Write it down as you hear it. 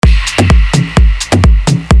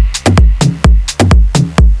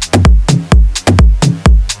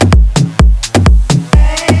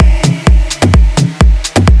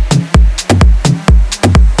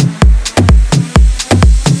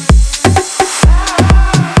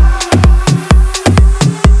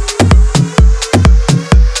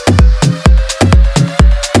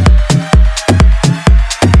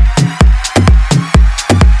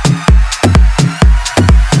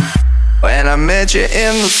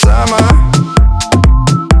in the summer,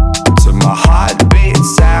 to my heartbeat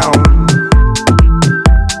sound.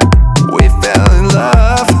 We fell in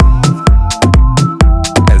love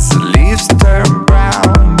as the leaves turn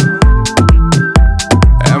brown,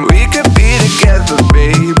 and we could be together,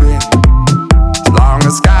 baby, as long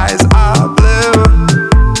as skies are blue.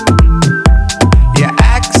 You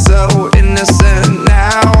act so innocent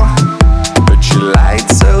now, but you lied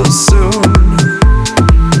so soon.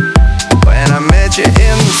 When I met you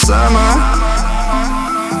in the summer,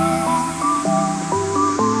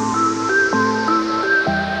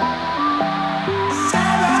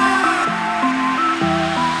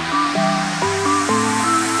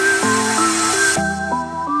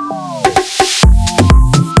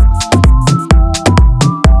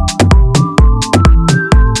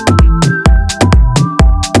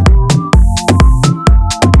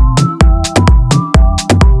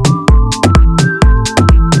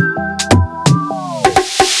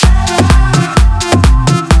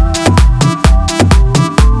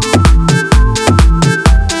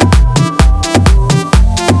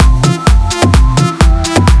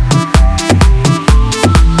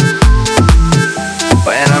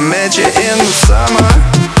 met you in the summer,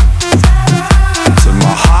 to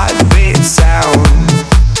my heartbeat sound.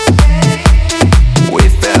 We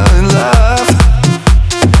fell in love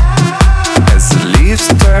as the leaves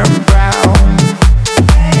turn brown,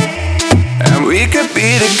 and we could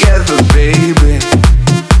be together, baby,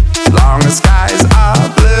 as long as skies are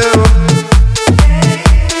blue.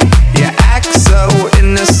 You act so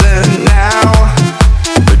innocent now,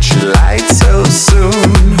 but you lied so soon.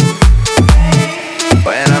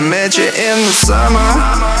 When I met you in the summer,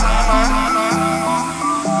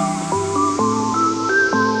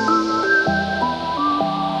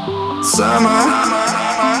 summer.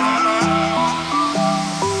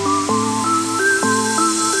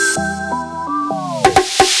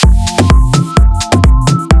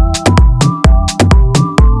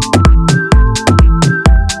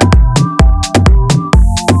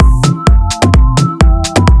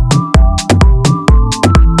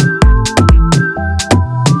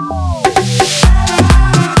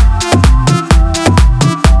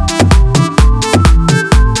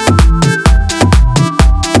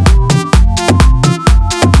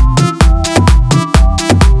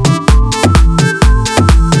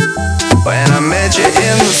 When I met you in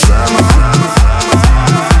the summer.